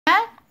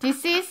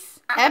This is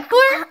apple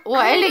or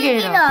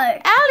alligator?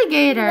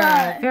 Alligator.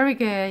 Very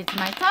good. It's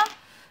my turn.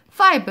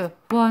 5.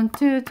 1,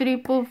 2,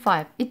 3, 4,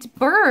 5. It's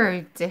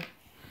bird.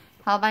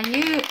 How about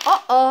you?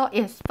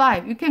 Yes,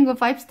 5. You can go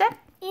 5 steps.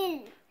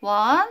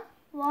 1,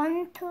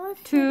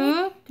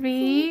 2,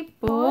 3,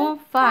 4,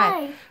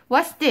 5.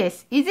 What's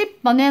this? Is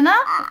it banana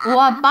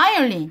or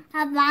violin?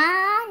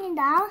 많이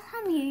나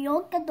사람이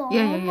이렇게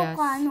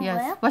넣어놓고 하는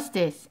거예요? What's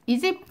this?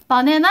 Is it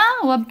banana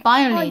or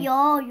violin?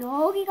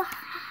 여기가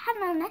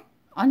하나네?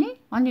 아니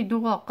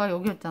너가 아까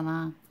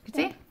여기였잖아.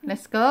 그치?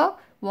 Let's go.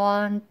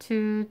 1,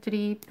 2,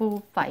 3,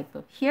 4,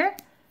 5. Here.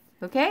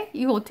 Okay?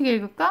 이거 어떻게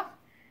읽을까?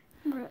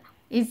 몰라.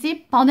 Is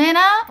it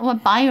banana or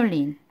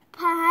violin?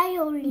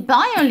 바이올린.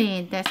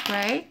 Violin. That's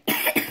great.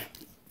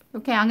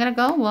 Okay, I'm gonna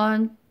go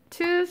 1,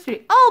 2,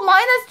 3. Oh,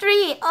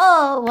 -3.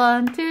 Oh,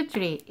 1, 2,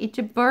 3. It's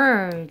a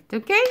bird.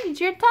 Okay,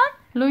 it's your turn.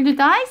 Roll the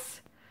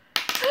dice.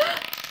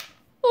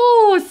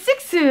 Oh,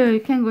 6. You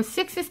can go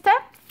 6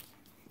 steps.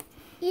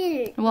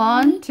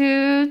 1,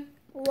 2.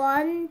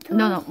 1, 2.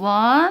 No.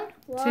 1,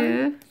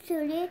 2,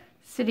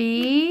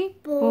 3,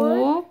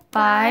 4,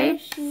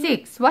 5,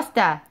 6. What's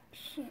that?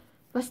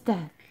 What's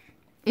that?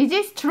 Is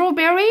it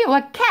strawberry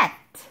or cat?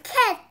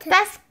 Cat.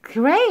 That's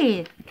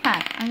great.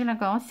 Cat. I'm gonna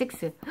go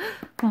 6.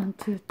 1,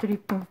 2, 3,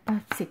 4,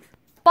 5, 6.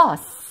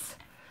 Bus.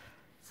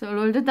 So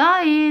roll the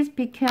dice.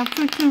 Be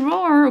careful to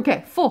roll.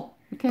 Okay, 4.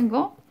 You can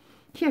go.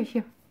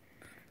 Here.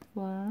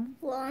 1,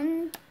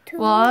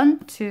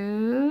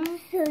 2,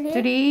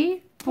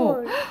 3,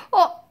 4.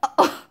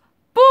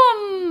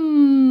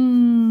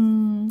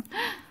 boom.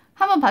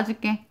 한번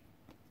봐줄게.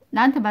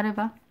 나한테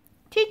말해봐.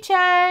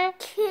 Teacher.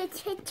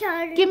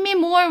 Give me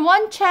more.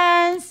 One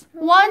chance.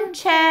 One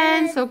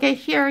chance. Okay,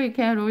 here you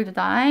can roll the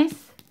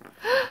dice.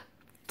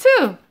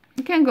 2.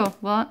 You can go.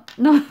 1.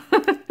 No.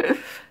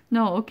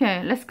 No,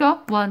 okay. Let's go.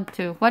 1,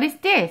 2. What is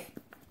this?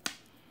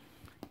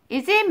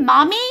 Is it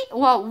mommy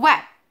or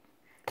web?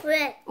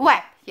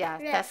 Web. Yeah,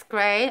 that's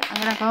great.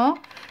 I'm gonna go.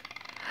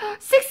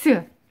 6.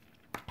 1,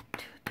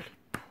 2, 3,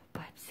 4,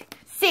 5, 6.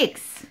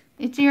 6.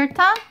 It's your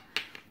turn.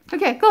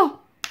 Okay, go.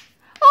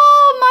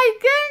 Oh my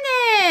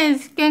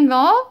goodness! Can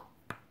go.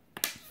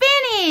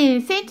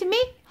 Finish. Say to me,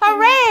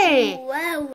 hooray! Wow.